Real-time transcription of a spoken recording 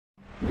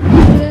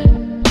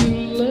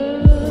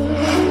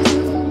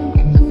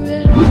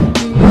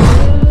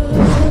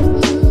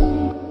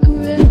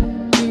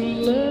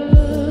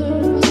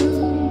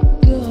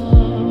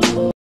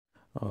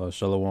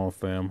Shalom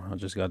fam. I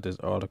just got this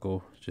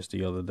article just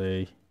the other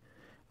day.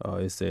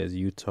 It says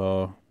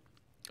Utah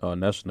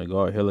National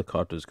Guard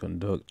helicopters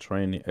conduct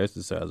training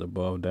exercise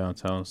above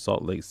downtown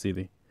Salt Lake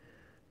City.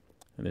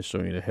 And they're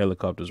showing you the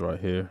helicopters right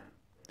here.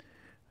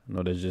 I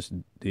know they just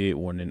did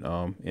one in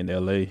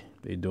LA.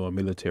 They doing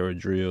military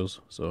drills,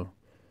 so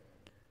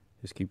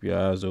just keep your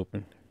eyes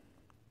open.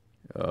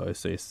 It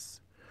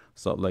says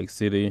Salt Lake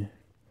City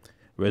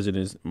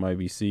residents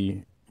might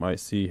see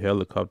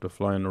helicopter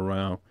flying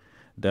around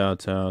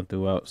downtown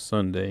throughout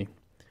Sunday,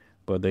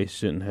 but they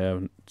shouldn't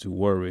have to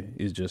worry.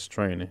 It's just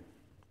training.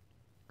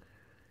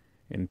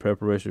 In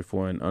preparation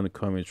for an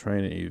upcoming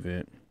training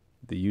event,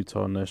 the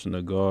Utah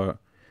National Guard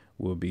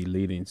will be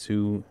leading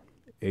two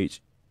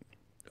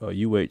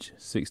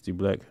UH-60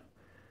 Black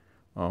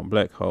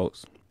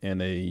Hawks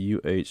and a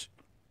UH-72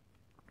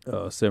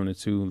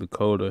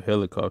 Lakota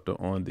helicopter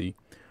on the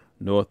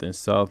north and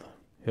south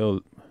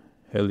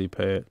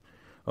helipad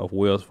of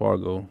Wells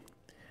Fargo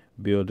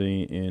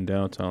building in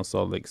downtown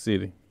Salt Lake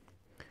City.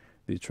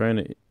 The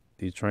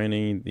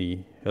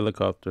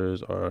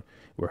helicopters are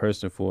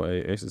rehearsing for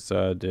a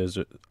exercise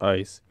desert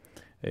ice,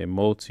 a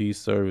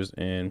multi-service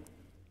and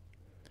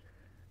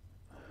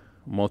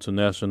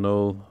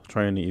multinational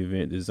training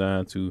event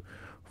designed to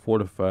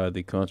fortify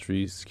the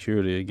country's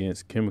security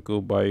against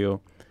chemical,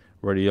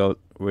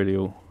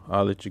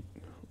 radiology,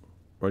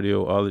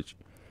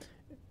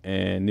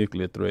 and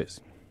nuclear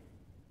threats.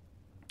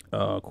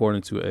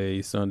 According to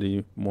a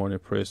Sunday morning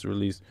press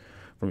release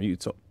from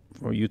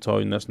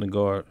Utah National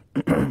Guard,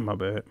 my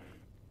bad.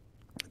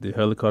 The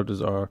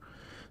helicopters are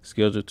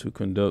scheduled to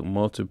conduct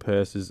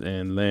multi-passes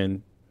and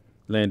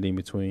landing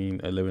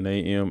between 11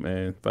 a.m.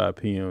 and 5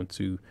 p.m.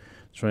 to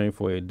train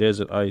for a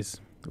desert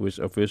ice, which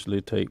officially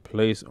take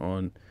place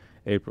on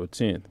April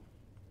 10th.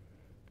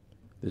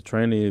 The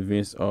training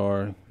events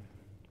are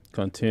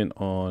content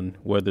on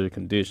weather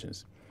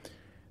conditions.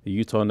 The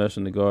Utah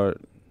National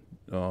Guard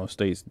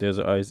states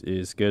desert ice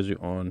is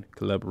scheduled on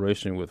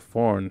collaboration with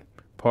foreign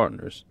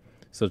partners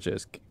such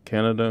as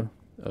Canada,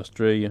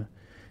 Australia,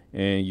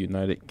 and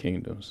United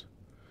Kingdoms.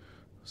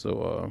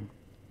 So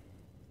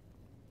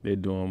they're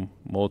doing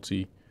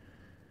multi,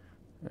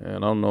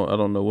 and I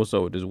don't know what's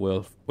up with this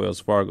Wells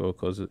Fargo,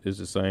 because it's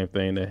the same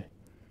thing that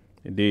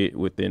it did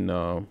within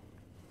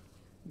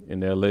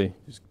in LA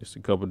just a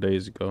couple of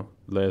days ago,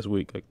 last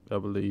week I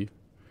believe.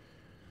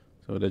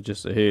 So that's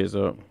just a heads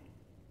up.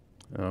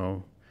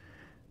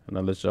 And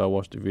I'll let y'all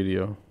watch the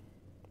video.